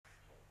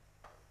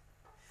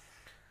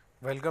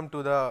Welcome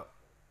to the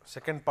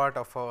second part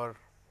of our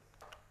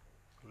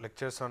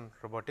lectures on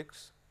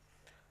robotics.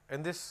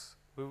 In this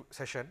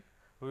session,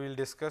 we will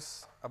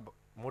discuss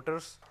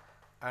motors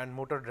and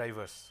motor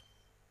drivers.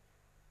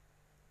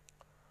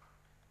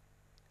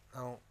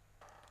 Now,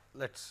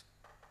 let us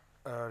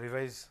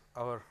revise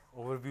our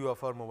overview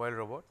of our mobile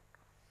robot.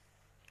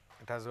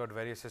 It has got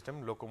various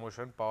systems: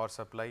 locomotion, power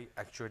supply,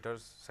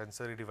 actuators,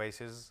 sensory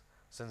devices,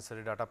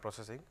 sensory data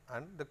processing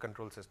and the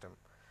control system.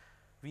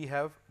 We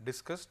have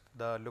discussed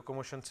the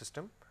locomotion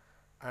system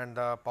and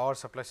the power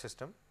supply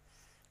system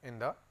in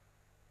the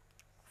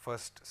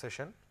first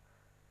session.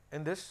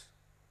 In this,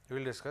 we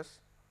will discuss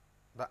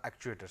the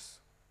actuators,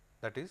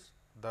 that is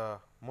the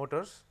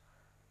motors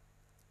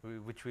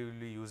which we will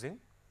be using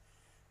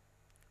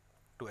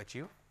to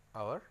achieve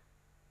our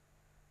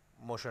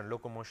motion,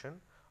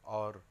 locomotion,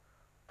 or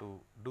to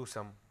do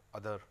some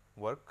other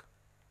work.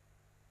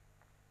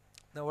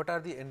 Now, what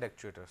are the end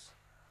actuators?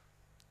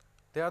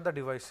 They are the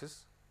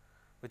devices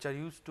which are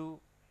used to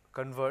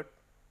convert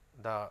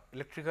the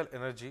electrical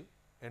energy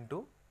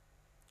into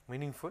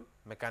meaningful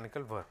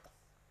mechanical work.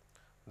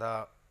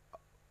 The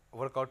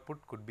work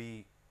output could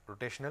be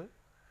rotational,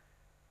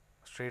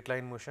 straight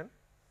line motion,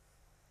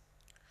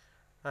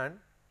 and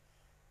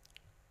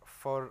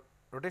for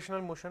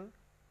rotational motion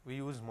we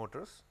use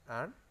motors,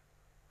 and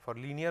for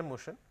linear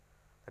motion,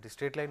 that is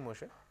straight line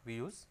motion, we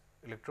use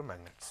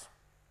electromagnets.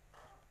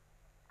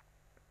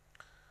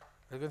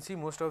 You can see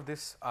most of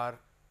these are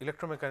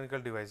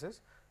electromechanical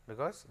devices,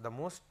 because the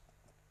most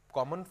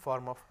common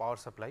form of power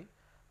supply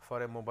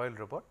for a mobile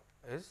robot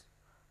is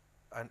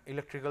an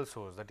electrical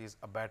source, that is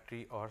a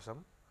battery or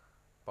some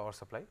power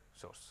supply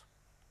source.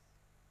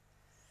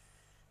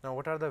 Now,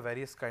 what are the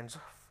various kinds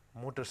of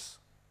motors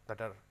that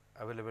are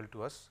available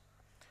to us?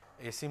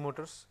 AC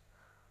motors,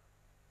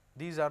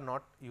 these are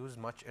not used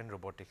much in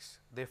robotics.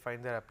 They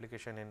find their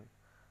application in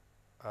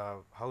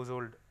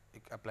household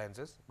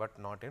appliances, but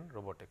not in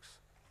robotics.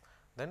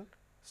 Then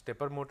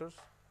stepper motors.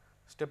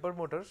 Stepper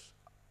motors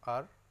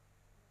are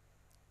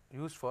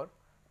used for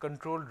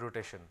controlled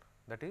rotation,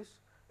 that is,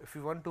 if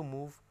you want to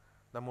move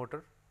the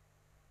motor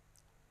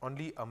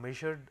only a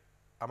measured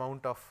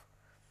amount of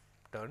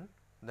turn,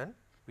 then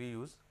we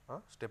use a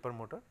stepper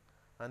motor,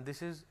 and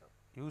this is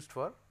used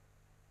for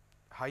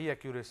high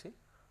accuracy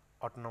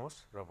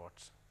autonomous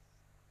robots.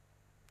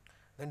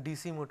 Then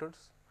DC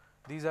motors,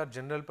 these are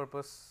general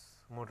purpose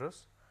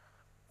motors,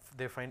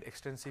 they find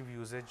extensive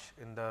usage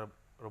in the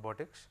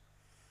robotics.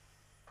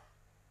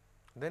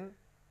 Then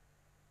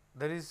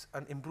there is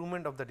an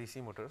improvement of the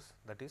DC motors,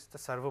 that is the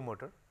servo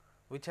motor,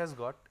 which has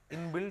got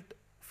inbuilt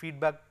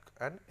feedback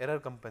and error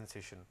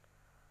compensation.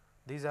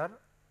 These are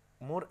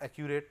more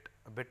accurate,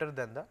 better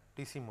than the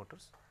DC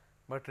motors,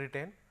 but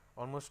retain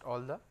almost all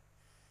the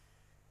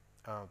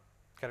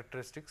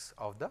characteristics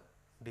of the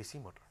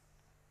DC motor.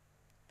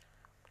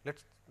 Let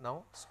us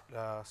now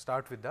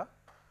start with the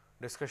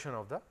discussion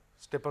of the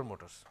stepper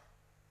motors.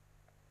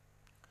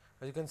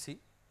 As you can see,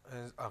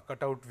 is a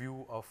cutout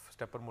view of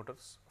stepper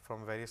motors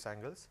from various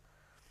angles.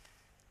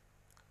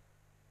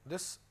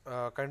 This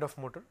kind of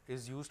motor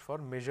is used for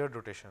measured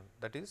rotation,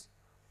 that is,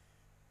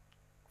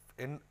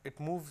 it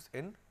moves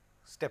in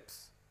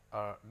steps,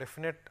 a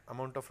definite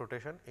amount of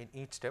rotation in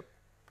each step,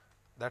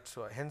 that is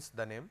hence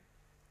the name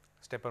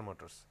stepper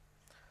motors,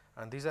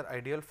 and these are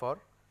ideal for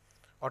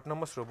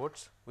autonomous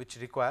robots which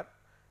require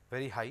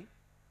very high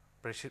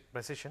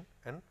precision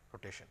and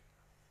rotation.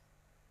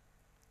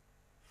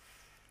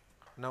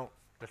 Now,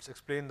 let us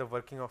explain the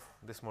working of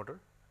this motor.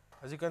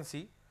 As you can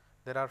see,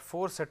 there are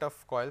 4 set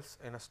of coils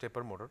in a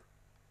stepper motor,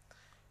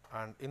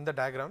 and in the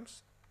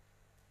diagrams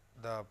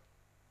the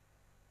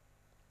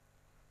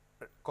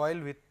coil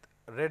with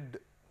red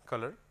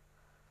color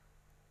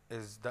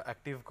is the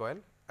active coil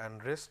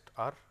and rest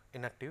are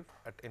inactive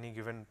at any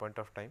given point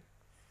of time.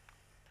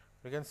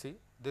 You can see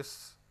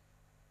this,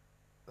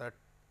 that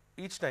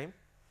each time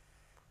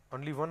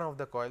only one of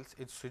the coils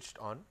is switched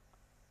on,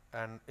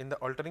 and in the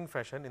altering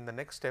fashion in the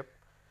next step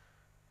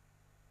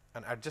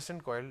an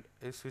adjacent coil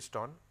is switched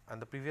on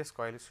and the previous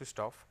coil is switched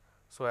off,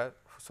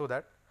 so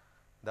that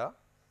the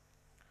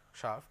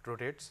shaft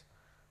rotates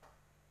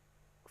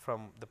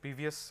from the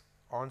previous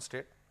on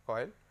state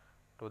coil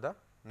to the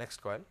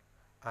next coil,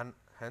 and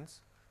hence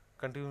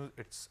continues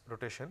its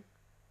rotation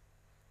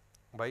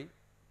by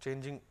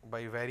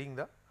varying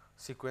the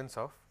sequence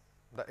of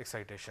the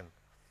excitation,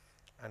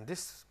 and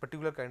this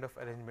particular kind of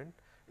arrangement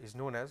is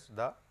known as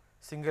the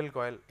single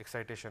coil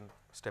excitation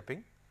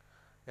stepping.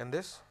 In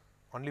this,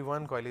 only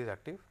one coil is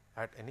active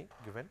at any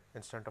given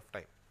instant of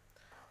time.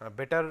 A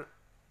better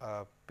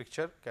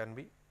picture can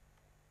be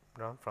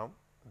drawn from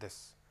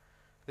this.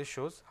 This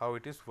shows how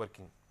it is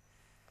working.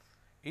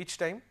 Each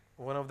time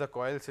one of the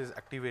coils is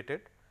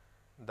activated,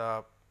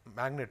 the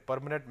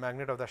permanent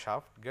magnet of the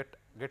shaft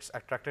gets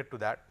attracted to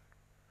that,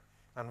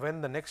 and when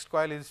the next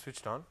coil is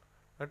switched on,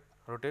 it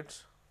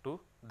rotates to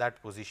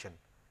that position,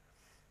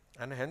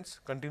 and hence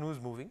continues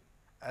moving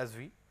as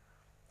we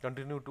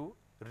continue to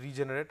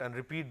regenerate and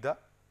repeat the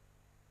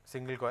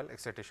single coil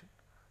excitation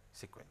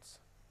sequence.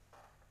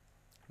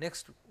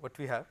 Next, what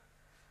we have,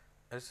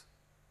 is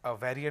a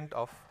variant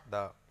of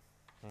the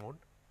mode.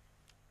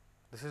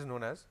 This is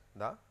known as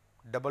the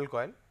double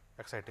coil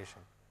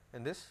excitation.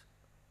 In this,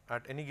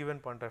 at any given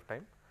point of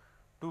time,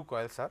 two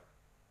coils are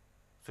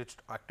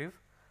switched active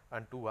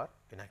and two are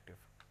inactive.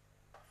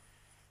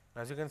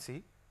 As you can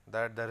see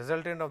that the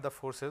resultant of the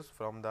forces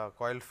from the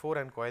coil 4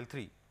 and coil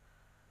 3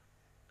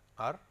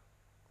 are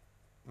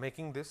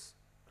making this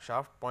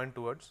shaft point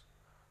towards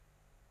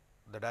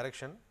the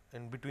direction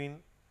in between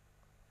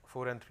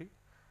 4 and 3,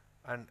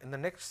 and in the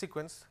next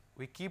sequence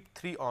we keep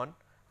 3 on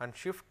and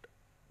shift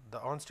the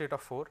on state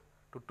of 4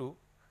 to 2,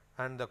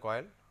 and the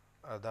coil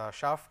the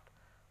shaft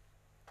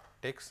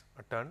takes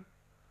a turn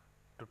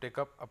to take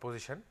up a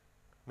position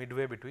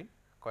midway between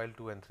coil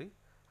 2 and 3,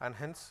 and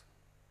hence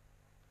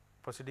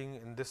proceeding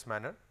in this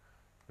manner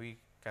we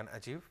can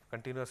achieve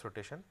continuous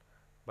rotation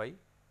by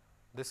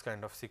this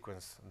kind of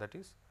sequence, that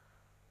is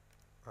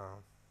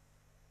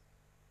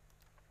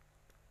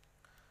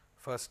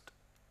first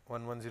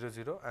 1 1 0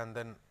 0 and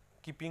then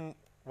keeping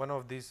one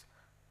of these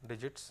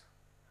digits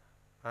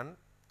and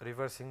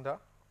reversing the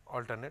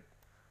alternate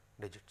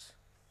digits.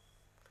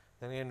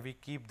 Then again we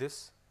keep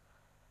this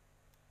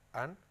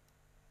and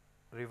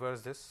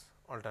reverse this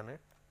alternate,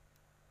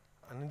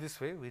 and in this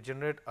way we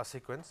generate a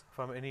sequence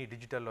from any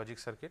digital logic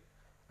circuit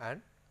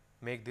and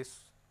make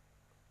this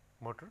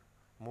motor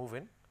move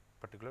in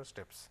particular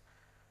steps.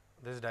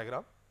 This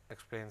diagram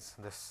explains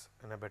this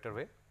in a better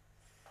way,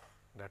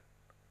 that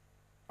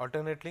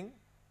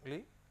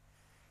alternatingly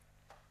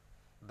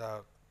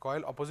the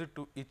coil opposite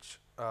to each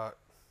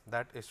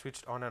that is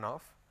switched on and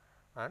off,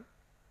 and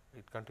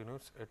it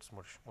continues its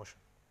motion.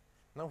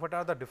 Now, what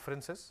are the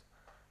differences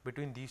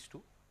between these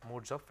two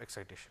modes of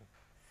excitation?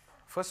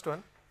 First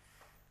one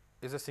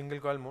is a single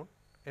coil mode,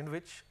 in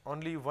which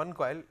only one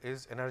coil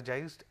is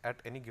energized at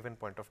any given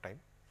point of time.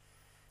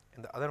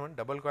 In the other one,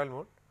 double coil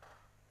mode,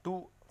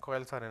 two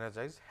coils are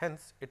energized,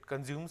 hence it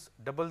consumes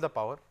double the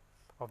power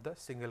of the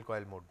single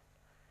coil mode.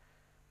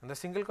 In the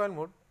single coil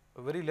mode,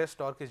 very less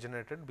torque is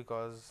generated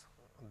because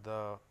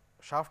the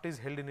shaft is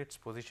held in its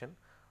position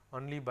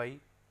only by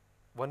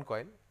one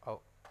coil,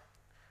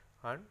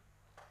 and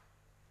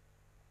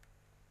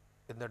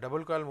in the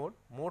double coil mode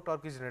more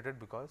torque is generated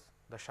because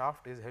the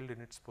shaft is held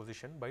in its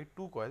position by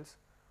two coils.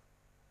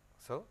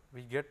 So,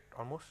 we get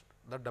almost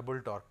the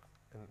double torque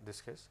in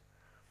this case.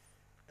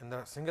 In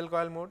the single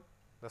coil mode,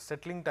 the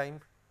settling time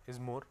is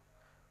more,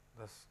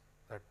 thus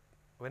that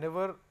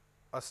whenever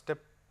a step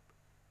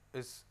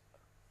is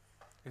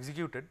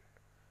executed,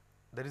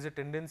 there is a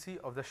tendency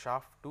of the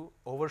shaft to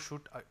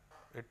overshoot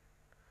it.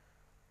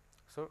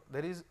 So,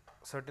 there is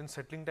certain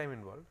settling time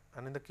involved,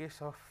 and in the case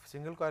of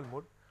single coil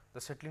mode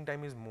the settling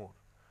time is more.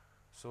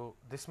 So,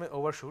 this may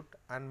overshoot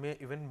and may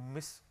even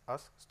miss a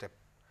step,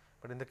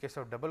 but in the case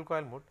of double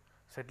coil mode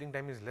settling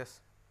time is less,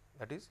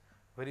 that is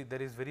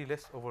there is very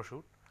less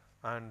overshoot,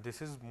 and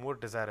this is more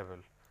desirable.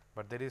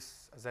 But there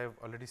is, as I have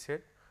already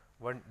said,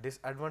 one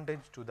disadvantage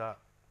to the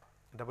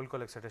double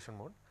coil excitation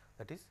mode,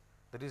 that is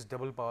there is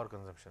double power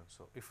consumption.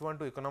 So, if you want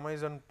to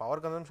economize on power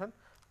consumption,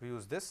 we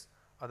use this,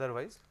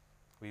 otherwise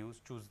we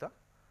choose the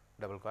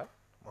double coil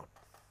mode.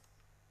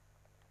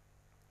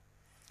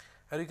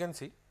 Here you can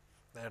see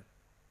that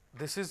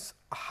this is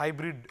a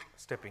hybrid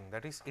stepping,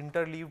 that is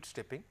interleaved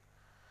stepping,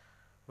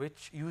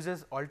 which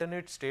uses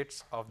alternate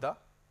states of the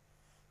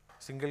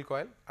single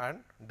coil and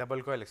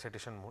double coil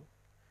excitation mode,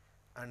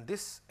 and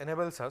this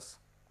enables us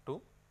to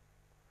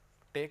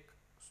take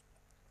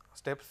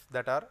steps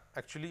that are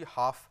actually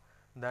half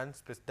than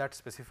that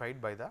specified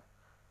by the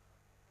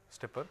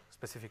stepper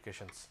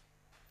specifications.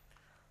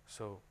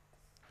 So,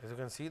 as you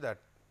can see that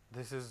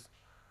this is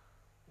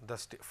the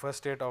first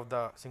state of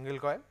the single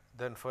coil,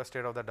 then first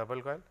state of the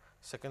double coil,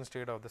 second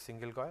state of the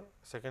single coil,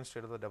 second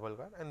state of the double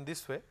coil, and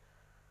this way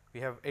we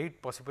have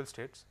 8 possible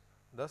states.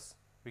 Thus,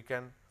 we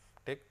can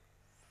take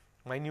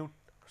minute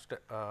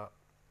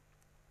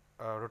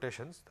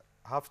rotations,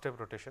 half step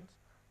rotations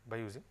by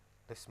using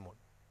this mode.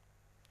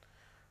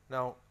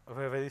 Now, a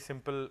very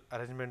simple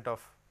arrangement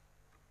of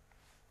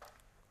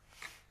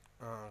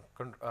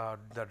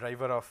the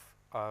driver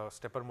of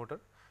stepper motor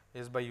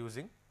is by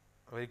using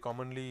very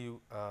commonly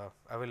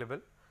available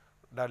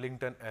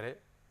Darlington array,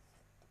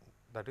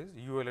 that is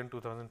ULN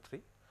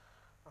 2003,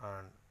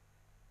 and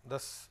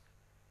thus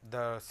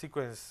the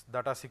sequence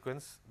data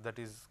sequence, that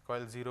is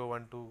coil 0,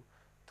 1, 2,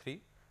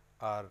 3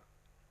 are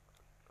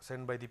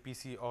sent by the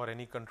PC or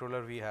any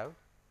controller we have,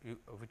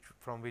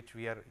 from which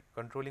we are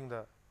controlling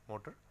the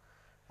motor,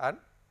 and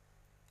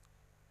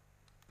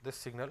this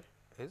signal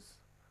is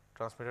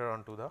transmitted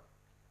onto the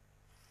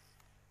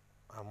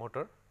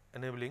motor,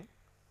 enabling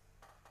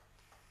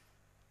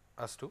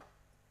us to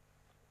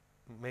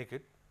make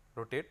it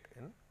rotate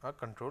in a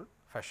controlled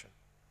fashion.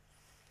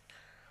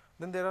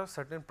 Then there are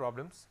certain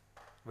problems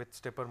with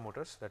stepper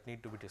motors that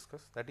need to be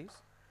discussed, that is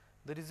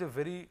there is a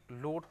very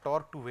low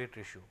torque to weight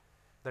ratio,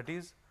 that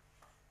is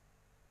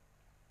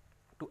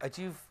to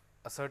achieve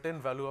a certain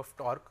value of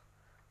torque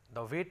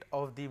the weight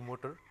of the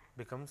motor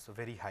becomes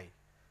very high,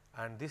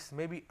 and this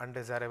may be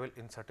undesirable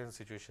in certain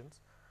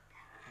situations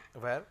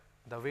where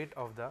the weight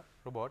of the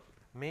robot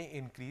may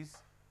increase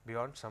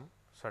beyond some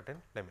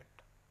certain limit.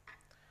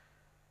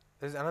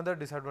 There is another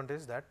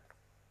disadvantage, that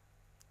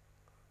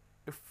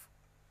if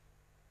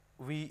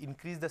we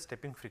increase the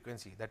stepping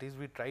frequency, that is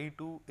we try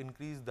to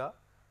increase the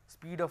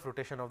speed of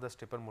rotation of the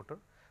stepper motor,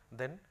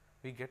 then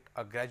we get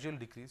a gradual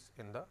decrease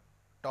in the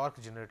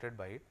torque generated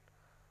by it,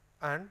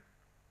 and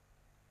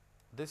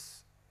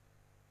this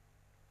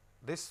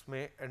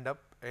may end up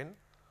in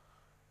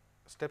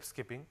step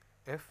skipping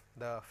if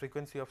the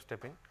frequency of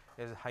stepping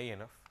is high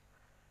enough.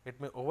 It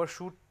may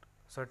overshoot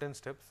certain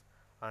steps,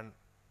 and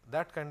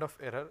that kind of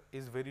error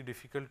is very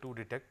difficult to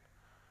detect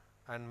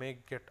and may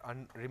get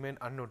remain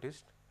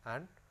unnoticed,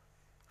 and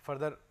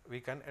further we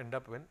can end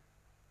up in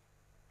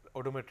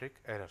odometric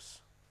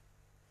errors.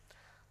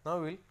 Now,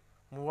 we will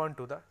move on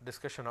to the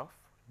discussion of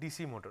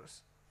DC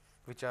motors,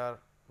 which are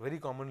very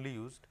commonly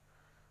used,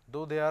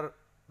 though they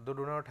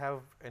do not have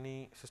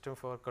any system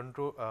for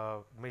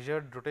control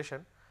measured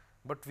rotation,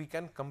 but we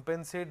can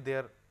compensate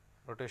their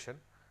rotation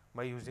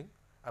by using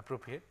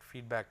appropriate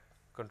feedback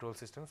control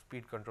systems,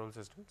 speed control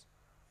systems,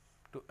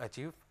 to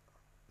achieve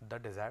the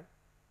desired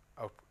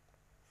output.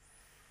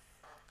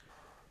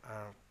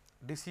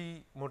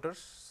 DC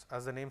motors,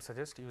 as the name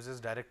suggests, uses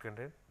direct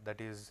current,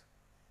 that is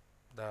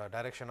the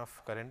direction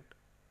of current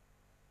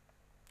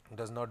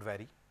does not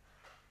vary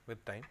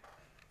with time,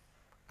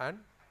 and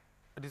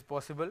it is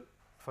possible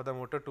for the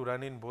motor to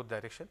run in both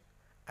direction,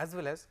 as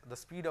well as the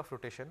speed of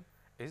rotation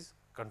is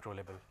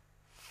controllable.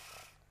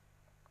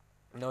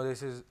 Now,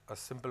 this is a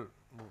simple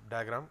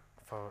diagram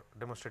for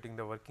demonstrating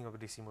the working of a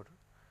DC motor.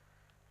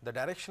 The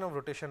direction of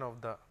rotation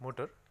of the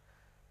motor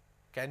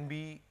can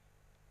be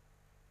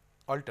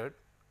altered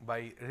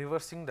by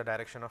reversing the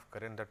direction of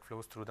current that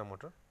flows through the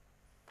motor,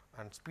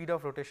 and speed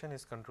of rotation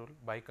is controlled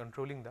by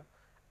controlling the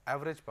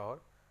average power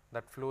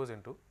that flows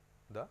into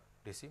the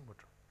DC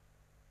motor.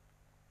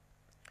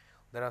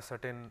 There are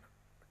certain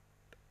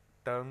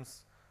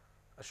terms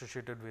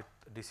associated with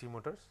DC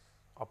motors: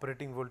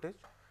 operating voltage,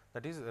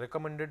 that is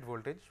recommended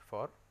voltage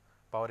for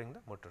powering the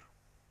motor;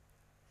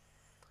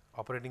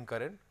 operating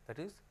current, that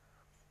is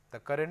the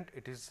current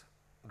it is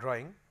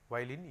drawing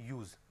while in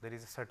use. There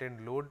is a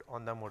certain load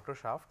on the motor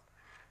shaft,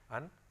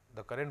 and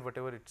the current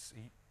whatever it is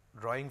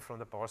drawing from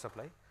the power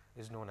supply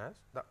is known as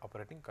the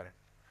operating current.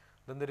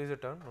 Then there is a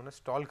term known as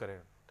stall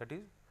current, that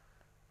is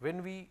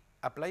when we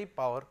apply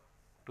power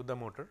to the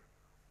motor,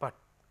 but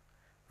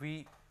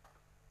we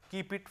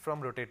keep it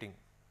from rotating,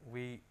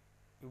 we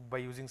by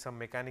using some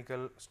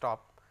mechanical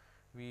stop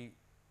we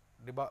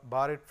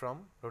bar it from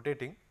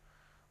rotating,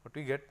 what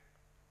we get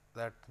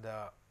that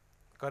the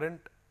current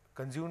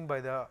consumed by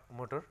the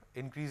motor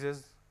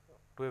increases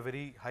to a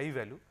very high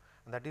value,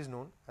 and that is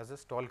known as a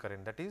stall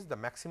current. That is the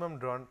maximum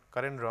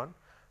current drawn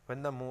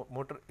when the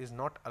motor is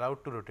not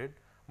allowed to rotate,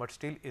 but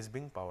still is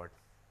being powered,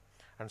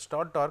 and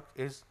stall torque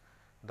is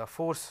the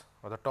force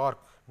or the torque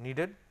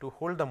needed to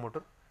hold the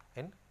motor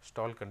in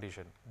stall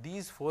condition.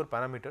 These 4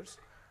 parameters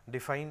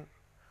define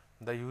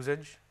the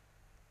usage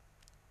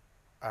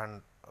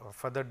and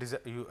further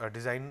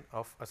design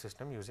of a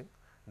system using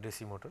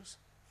DC motors.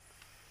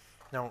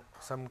 Now,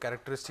 some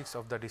characteristics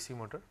of the DC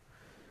motor: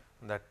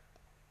 that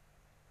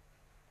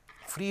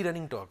free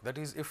running torque, that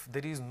is if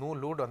there is no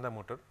load on the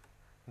motor,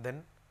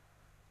 then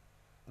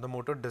the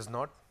motor does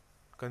not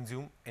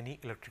consume any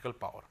electrical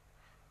power.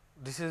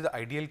 This is the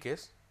ideal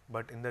case,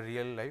 but in the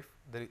real life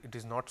it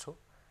is not so,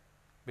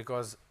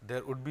 because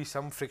there would be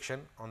some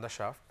friction on the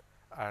shaft,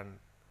 and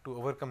to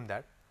overcome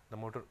that the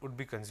motor would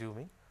be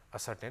consuming a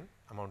certain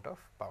amount of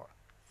power.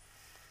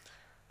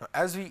 Now,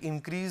 as we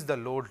increase the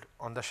load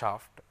on the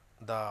shaft,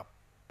 the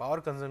power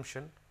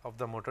consumption of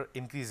the motor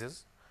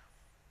increases,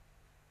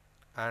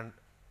 and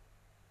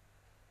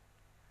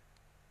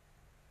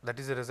that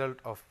is a result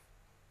of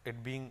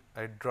it being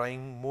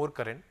drawing more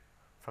current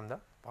from the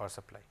power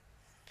supply,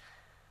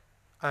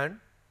 and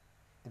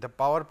the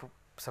power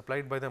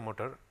supplied by the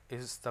motor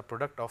is the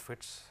product of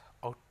its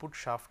output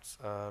shaft's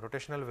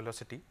rotational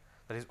velocity,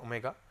 that is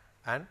omega,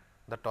 and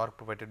the torque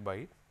provided by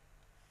it.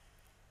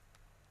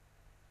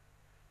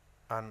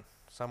 And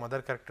some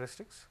other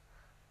characteristics: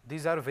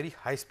 these are very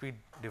high speed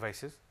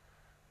devices,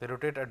 they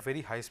rotate at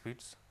very high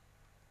speeds,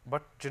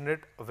 but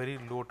generate a very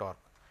low torque.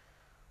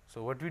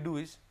 So, what we do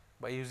is,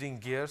 by using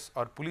gears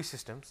or pulley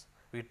systems,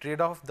 we trade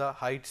off the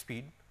high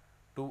speed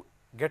to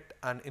get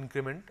an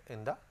increment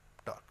in the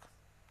torque.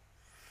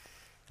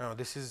 Now,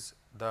 this is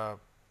the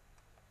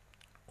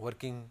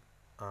working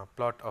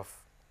plot of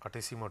a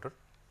DC motor,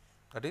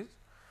 that is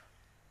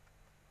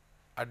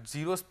at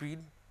 0 speed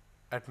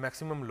at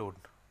maximum load,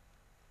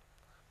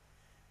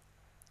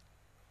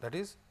 that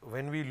is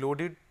when we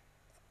load it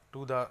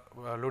to the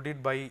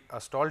loaded by a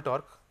stall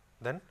torque,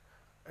 then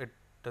it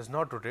does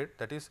not rotate,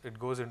 that is it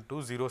goes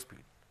into 0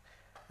 speed,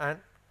 and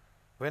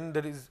when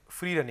there is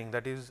free running,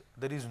 that is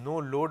there is no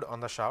load on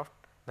the shaft,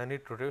 then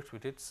it rotates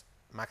with its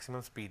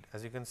maximum speed.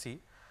 As you can see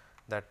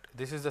that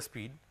this is the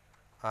speed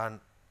and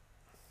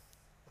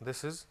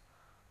this is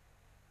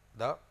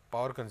the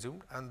power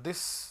consumed, and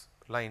this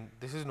line,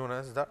 this is known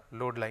as the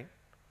load line.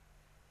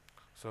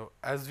 So,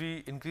 as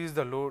we increase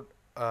the load,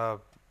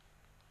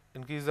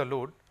 decrease the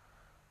load,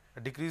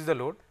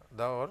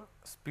 our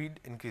speed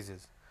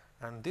increases,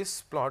 and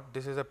this plot,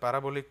 this is a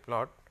parabolic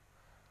plot.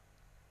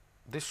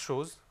 This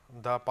shows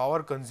the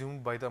power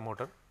consumed by the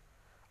motor,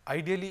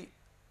 ideally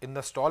in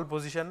the stall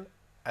position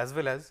as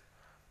well as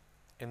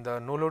in the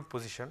no load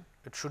position.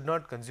 It should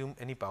not consume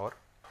any power,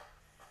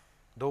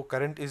 though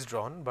current is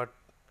drawn, but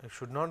it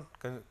should not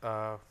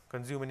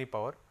consume any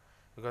power,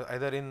 because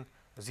either in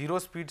 0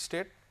 speed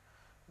state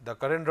the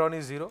current drawn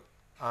is 0,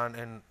 and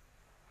in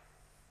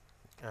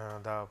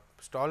the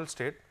stall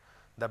state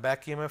the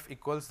back EMF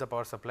equals the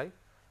power supply.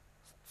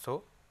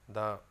 So,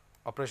 the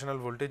operational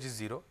voltage is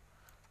 0,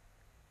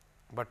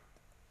 but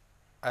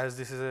as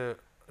this is a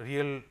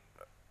real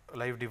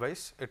live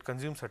device, it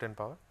consumes certain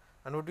power,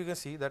 and what we can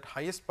see that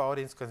highest power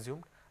is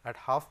consumed at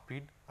half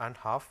speed and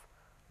half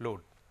load.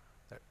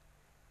 That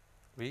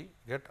we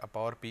get a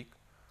power peak,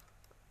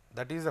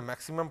 that is the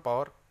maximum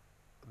power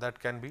that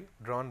can be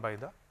drawn by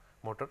the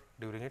motor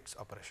during its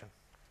operation.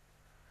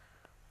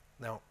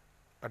 Now,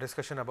 a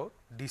discussion about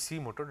DC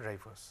motor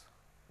drivers,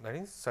 that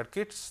is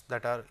circuits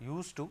that are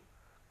used to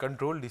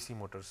control DC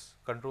motors,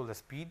 control the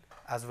speed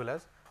as well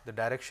as the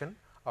direction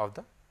of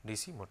the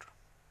DC motor.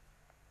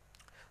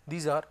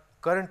 These are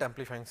current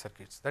amplifying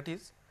circuits, that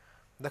is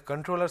the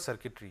controller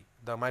circuitry,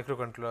 the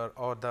microcontroller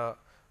or the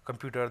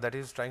computer that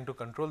is trying to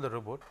control the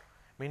robot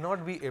may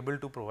not be able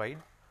to provide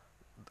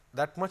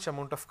that much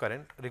amount of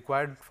current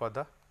required for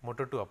the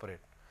motor to operate.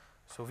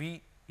 So,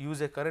 we use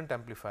a current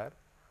amplifier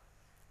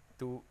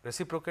to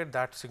reciprocate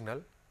that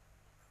signal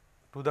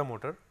to the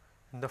motor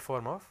in the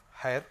form of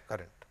higher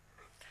current.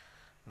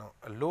 Now,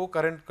 a low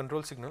current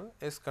control signal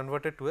is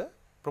converted to a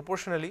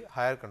proportionally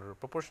higher control.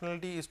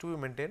 Proportionality is to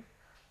be maintained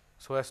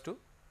so as to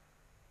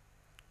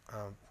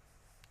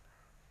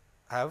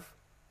have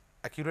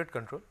accurate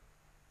control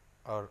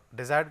or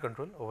desired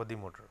control over the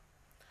motor.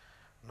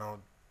 Now,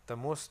 the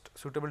most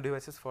suitable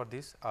devices for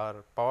this are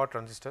power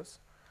transistors,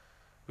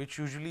 which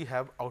usually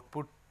have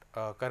output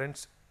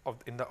currents of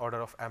in the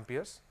order of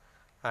amperes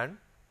and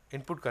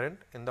input current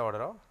in the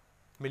order of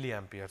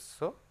milliamperes.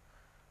 So,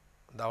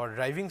 our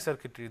driving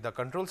circuitry, the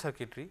control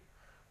circuitry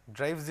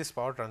drives this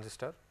power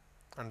transistor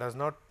and does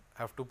not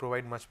have to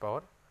provide much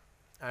power,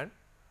 and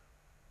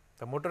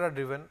the motor are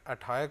driven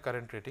at higher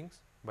current ratings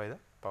by the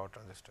power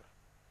transistor.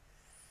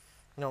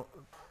 Now,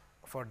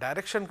 for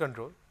direction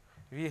control,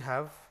 we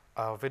have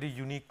a very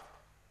unique,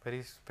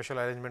 very special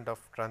arrangement of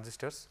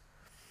transistors.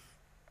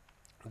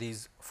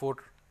 These 4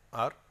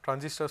 are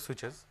transistor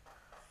switches.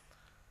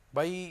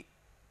 By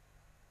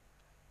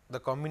the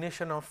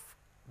combination of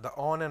the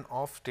on and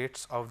off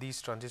states of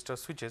these transistor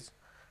switches,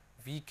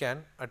 we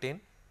can attain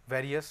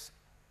various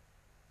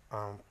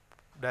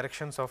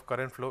directions of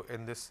current flow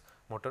in this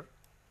motor,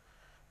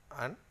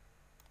 and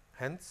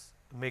hence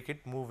make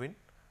it move in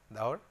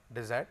our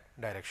desired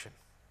direction.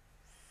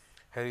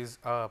 Here is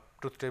a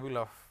truth table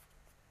of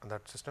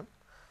that system.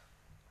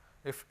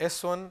 If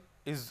S1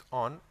 is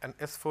on and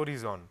S4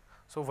 is on,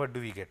 so what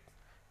do we get?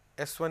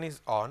 S1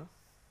 is on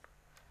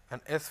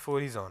and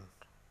S4 is on.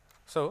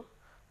 So,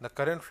 the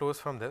current flows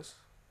from this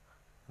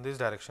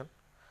direction.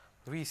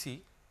 We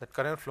see that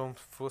current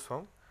flows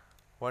from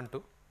 1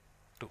 to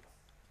 2,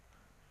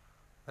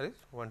 that is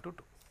 1 to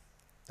 2.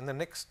 In the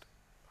next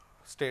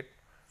state,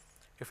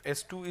 if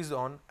S2 is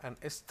on and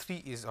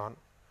S3 is on,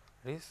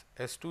 that is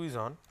S2 is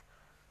on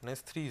and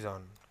S3 is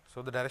on.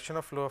 So, the direction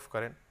of flow of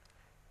current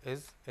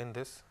is in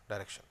this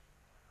direction,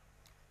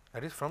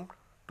 that is from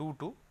 2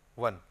 to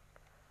 1.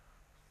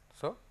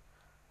 So,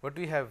 what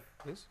we have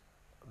is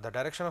the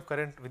direction of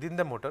current within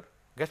the motor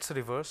gets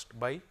reversed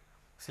by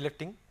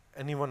selecting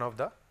any one of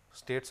the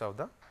states of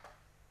the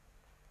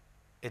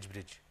edge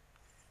bridge.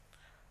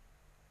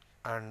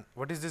 And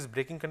what is this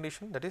braking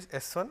condition? That is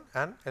S1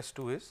 and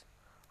S2 is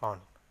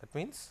on. That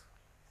means,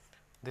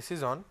 this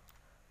is on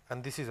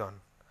and this is on.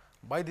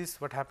 By this,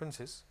 what happens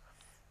is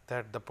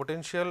that the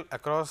potential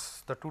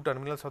across the 2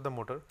 terminals of the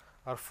motor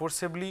are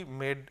forcibly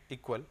made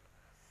equal,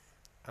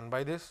 and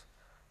by this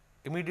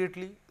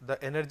immediately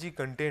the energy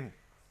contained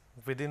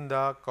within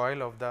the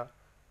coil of the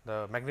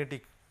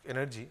magnetic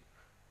energy,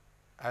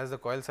 as the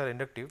coils are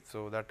inductive.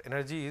 So, that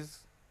energy is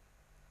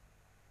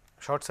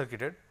short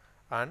circuited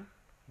and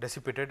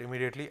dissipated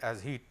immediately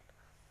as heat,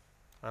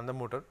 and the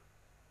motor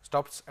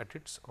stops at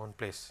its own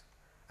place.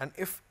 And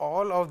if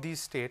all of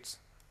these states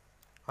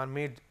are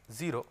made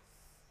 0,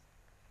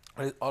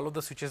 all of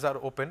the switches are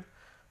open,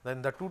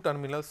 then the 2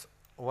 terminals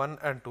 1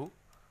 and 2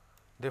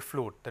 they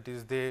float, that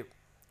is they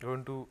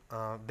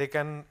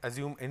can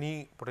assume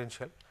any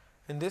potential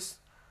in this,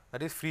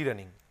 that is free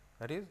running,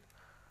 that is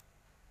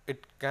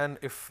it can,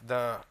 if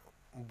the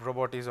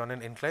robot is on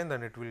an incline,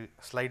 then it will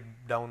slide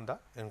down the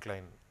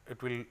incline,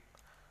 it will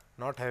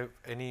not have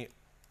any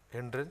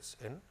hindrance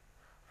in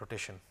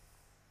rotation.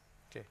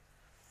 Okay.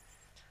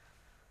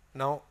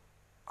 Now,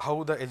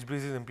 how the edge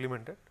bridge is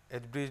implemented?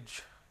 Edge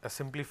bridge, a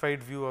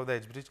simplified view of the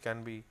edge bridge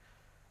can be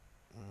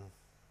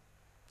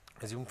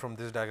assumed from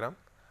this diagram,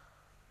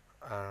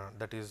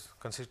 that is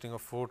consisting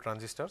of 4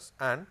 transistors,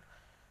 and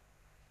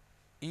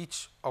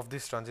each of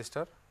these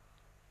transistor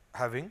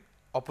having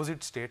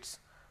opposite states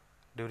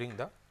during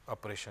the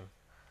operation.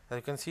 As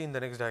you can see in the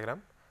next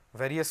diagram,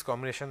 various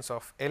combinations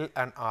of L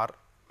and R,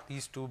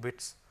 these two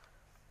bits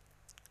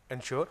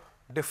ensure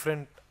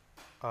different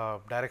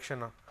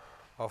direction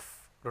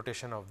of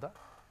rotation of the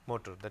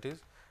motor. That is,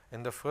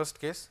 in the first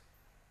case,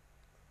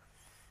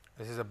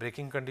 this is a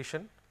braking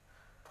condition.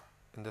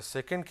 In the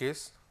second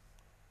case,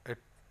 it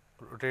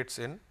rotates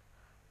in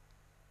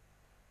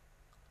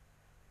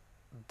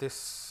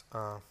this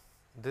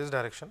this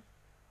direction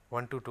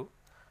 1 to 2,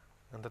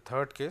 and the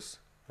third case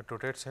it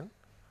rotates in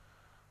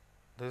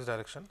this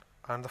direction,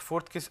 and the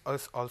fourth case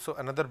is also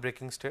another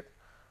braking state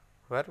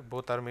where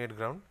both are made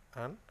ground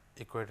and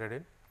equated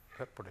in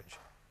their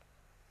potential.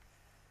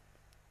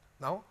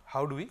 Now,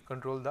 how do we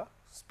control the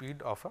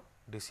speed of a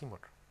DC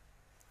motor?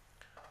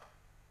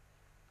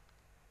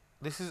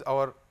 This is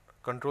our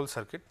control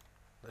circuit,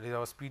 that is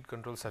our speed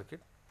control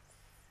circuit.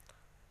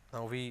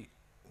 Now, we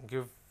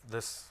give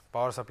this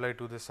power supply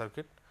to this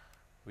circuit,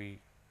 we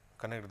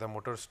connect the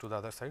motors to the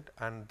other side,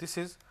 and this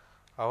is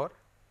our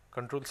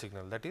control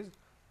signal, that is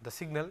the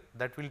signal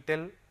that will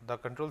tell the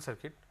control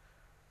circuit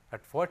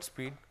at what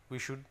speed we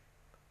should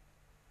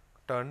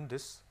turn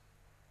this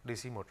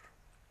DC motor.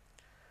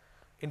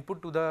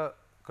 Input to the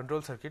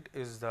control circuit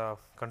is the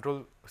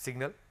control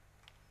signal,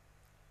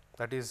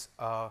 that is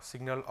a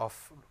signal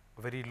of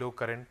very low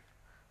current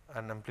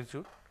and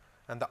amplitude,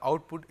 and the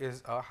output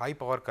is a high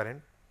power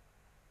current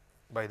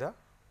by the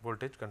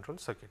voltage control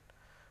circuit.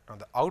 Now,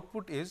 the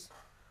output is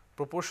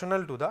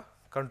proportional to the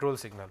control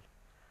signal.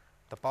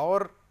 The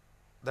power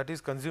that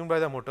is consumed by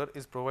the motor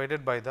is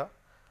provided by the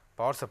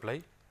power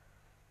supply,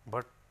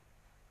 but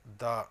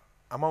the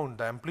amount,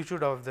 the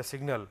amplitude of the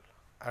signal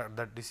at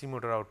the DC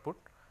motor output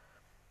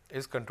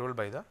is controlled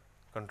by the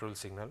control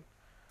signal,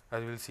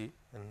 as we will see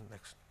in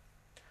next.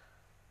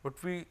 But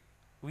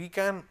we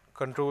can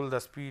control the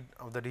speed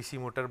of the DC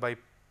motor by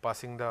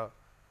passing the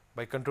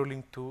by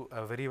controlling through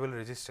a variable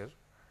resistor,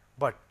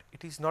 but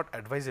it is not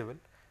advisable,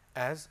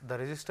 as the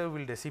resistor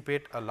will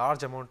dissipate a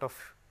large amount of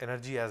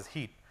energy as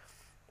heat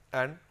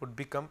and would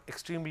become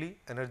extremely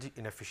energy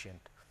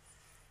inefficient.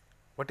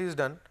 What is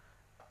done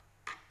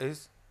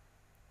is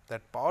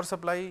that power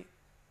supply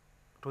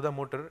to the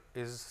motor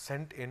is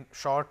sent in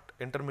short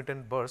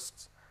intermittent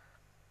bursts,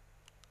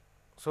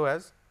 so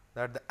as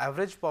that the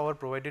average power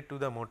provided to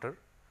the motor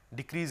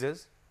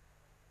decreases,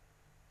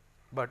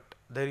 but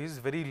there is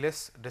very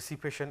less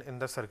dissipation in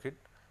the circuit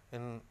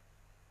in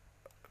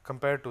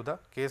compared to the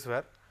case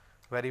where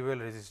variable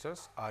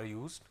resistors are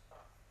used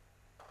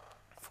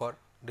for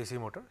DC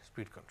motor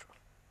speed control.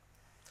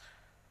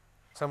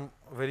 Some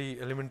very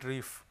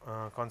elementary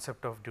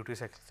concept of duty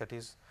cycle, that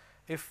is,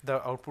 if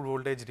the output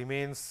voltage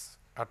remains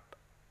at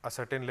a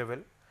certain level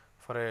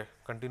for a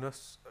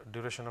continuous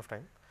duration of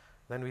time,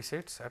 then we say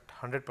it is at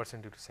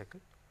 100% duty cycle.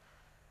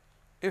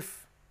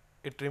 If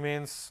it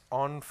remains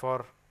on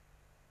for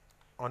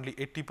only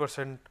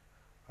 80%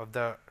 of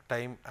the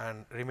time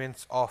and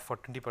remains off for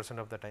 20%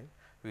 of the time,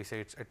 we say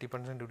it is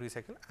 80% duty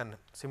cycle, and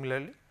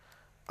similarly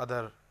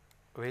other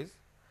ways,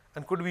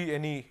 and could be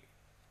any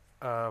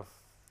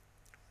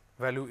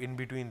value in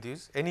between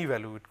these, any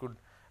value it could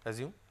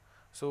assume.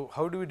 So,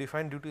 how do we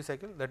define duty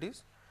cycle? That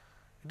is,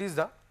 it is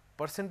the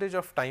percentage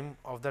of time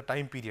of the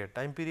time period.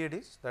 Time period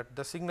is that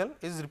the signal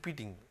is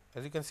repeating,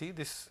 as you can see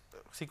this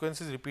sequence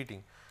is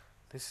repeating,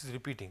 this is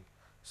repeating.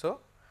 So,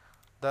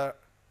 the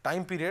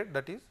time period,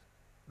 that is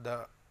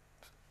the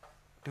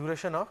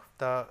duration of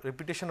the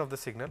repetition of the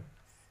signal,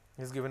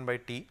 is given by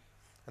T,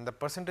 and the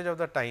percentage of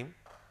the time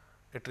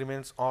it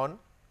remains on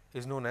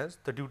is known as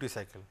the duty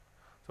cycle.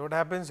 So, what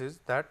happens is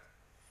that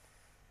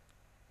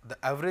the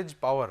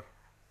average power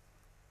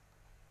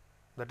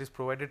that is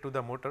provided to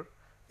the motor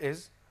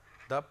is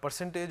the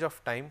percentage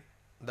of time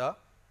the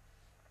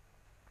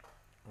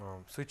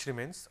switch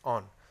remains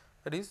on.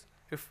 That is,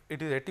 if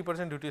it is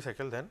 80% duty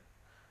cycle, then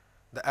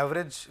the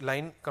average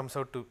line comes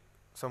out to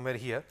somewhere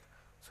here.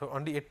 So,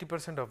 only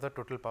 80% of the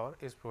total power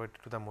is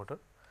provided to the motor,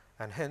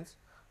 and hence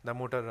the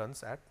motor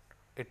runs at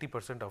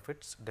 80% of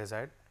its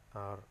desired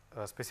or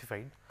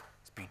specified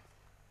speed.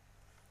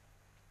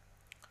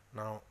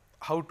 Now,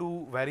 how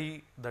to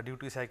vary the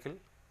duty cycle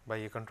by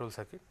a control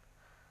circuit?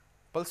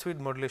 Pulse width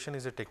modulation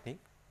is a technique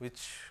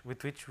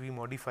with which we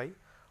modify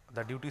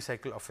the duty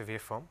cycle of a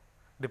waveform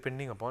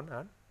depending upon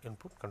an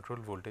input control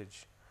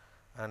voltage,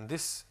 and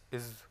this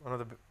is one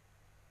of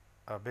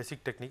the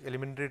basic technique,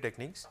 elementary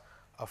techniques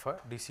of a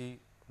DC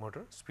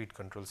motor speed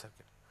control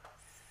circuit.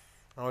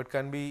 Now, it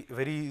can be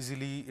very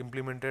easily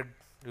implemented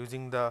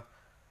using the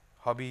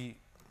hobby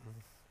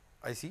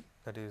IC,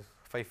 that is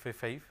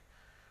 555,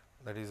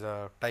 that is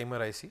a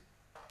timer IC,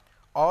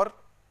 or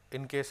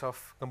in case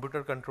of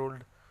computer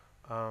controlled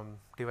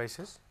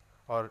devices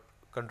or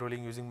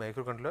controlling using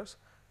microcontrollers,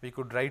 we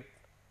could write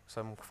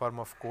some form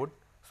of code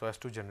so as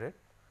to generate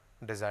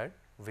desired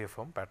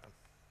waveform pattern.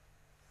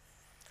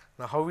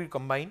 Now, how we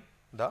combine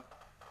the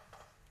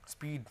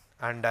speed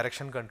and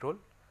direction control?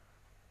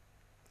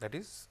 That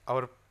is,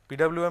 our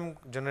PWM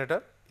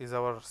generator is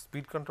our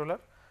speed controller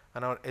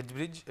and our edge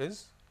bridge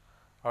is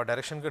our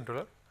direction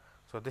controller.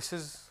 So, this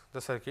is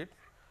the circuit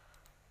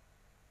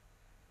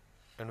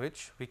in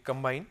which we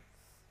combine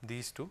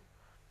these two,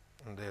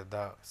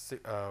 the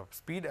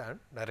speed and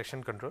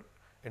direction control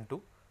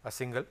into a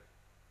single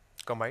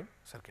combined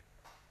circuit.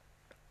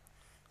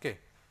 Okay.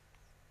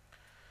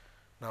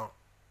 Now,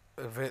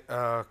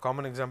 a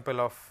common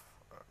example of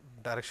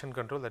direction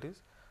control, that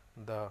is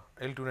the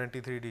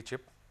L293D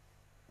chip,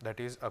 that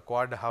is a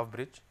quad half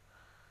bridge,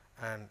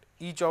 and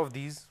each of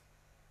these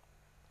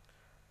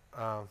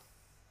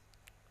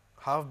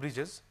half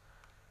bridges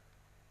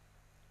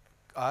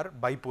are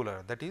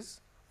bipolar, that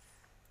is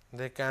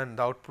the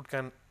output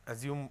can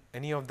assume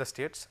any of the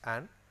states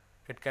and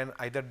it can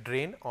either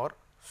drain or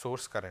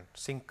source current,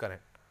 sink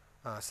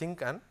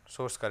and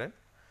source current.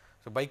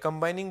 So, by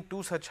combining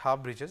two such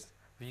half bridges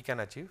we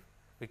can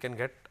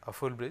get a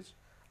full bridge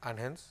and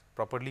hence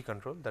properly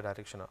control the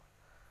direction of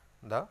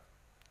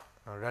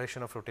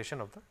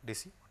rotation of the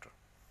DC motor.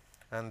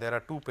 And there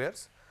are two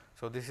pairs.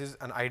 So, this is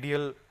an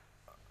ideal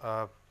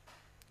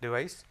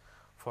device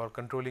for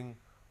controlling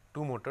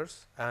two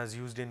motors as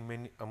used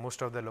in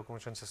most of the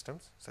locomotion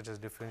systems such as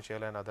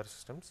differential and other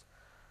systems.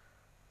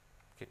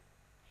 Okay.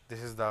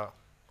 This is the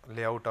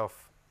layout of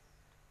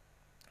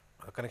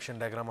a connection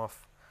diagram of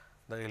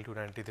the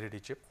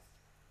L293D chip.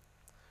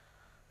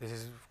 This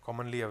is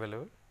commonly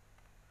available,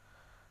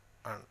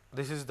 and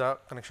this is the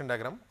connection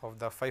diagram of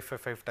the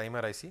 555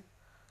 timer IC,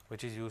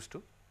 which is used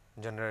to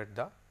generate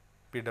the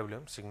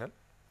PWM signal.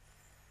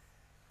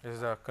 This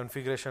is the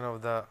configuration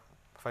of the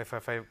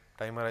 555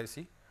 timer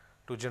IC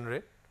to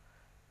generate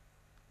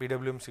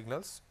PWM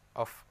signals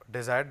of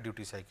desired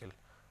duty cycle.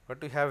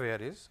 What we have here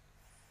is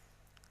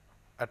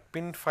at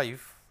pin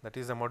 5, that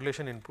is the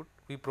modulation input,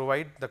 we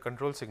provide the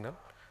control signal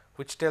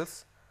which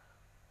tells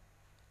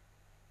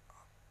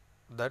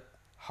that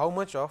how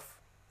much of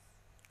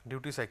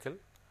duty cycle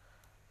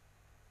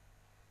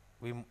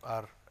we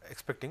are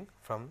expecting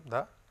from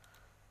the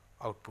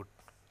output,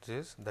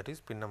 that is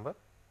pin number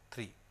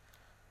 3,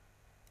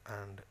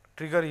 and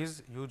trigger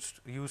is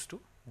used to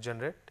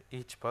generate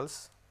each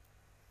pulse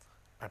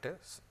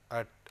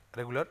at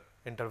regular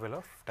interval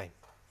of time.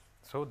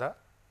 So, the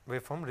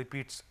waveform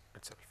repeats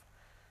itself.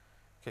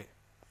 Okay.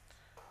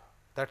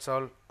 That is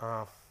all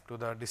to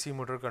the DC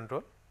motor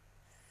control.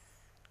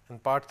 In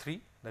part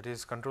 3, that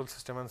is control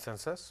system and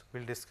sensors, we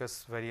will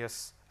discuss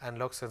various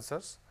analog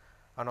sensors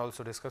and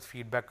also discuss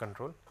feedback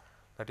control,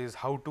 that is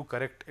how to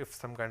correct if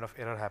some kind of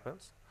error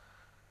happens.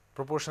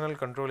 Proportional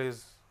control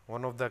is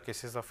one of the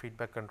cases of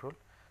feedback control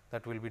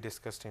that will be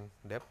discussed in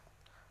depth,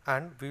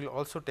 and we will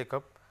also take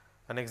up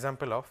an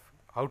example of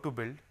how to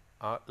build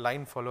a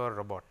line follower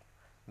robot,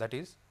 that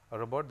is a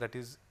robot that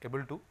is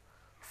able to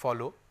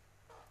follow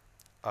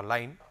a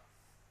line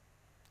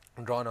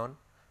drawn on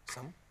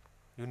some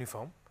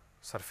uniform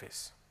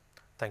surface.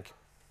 Thank you.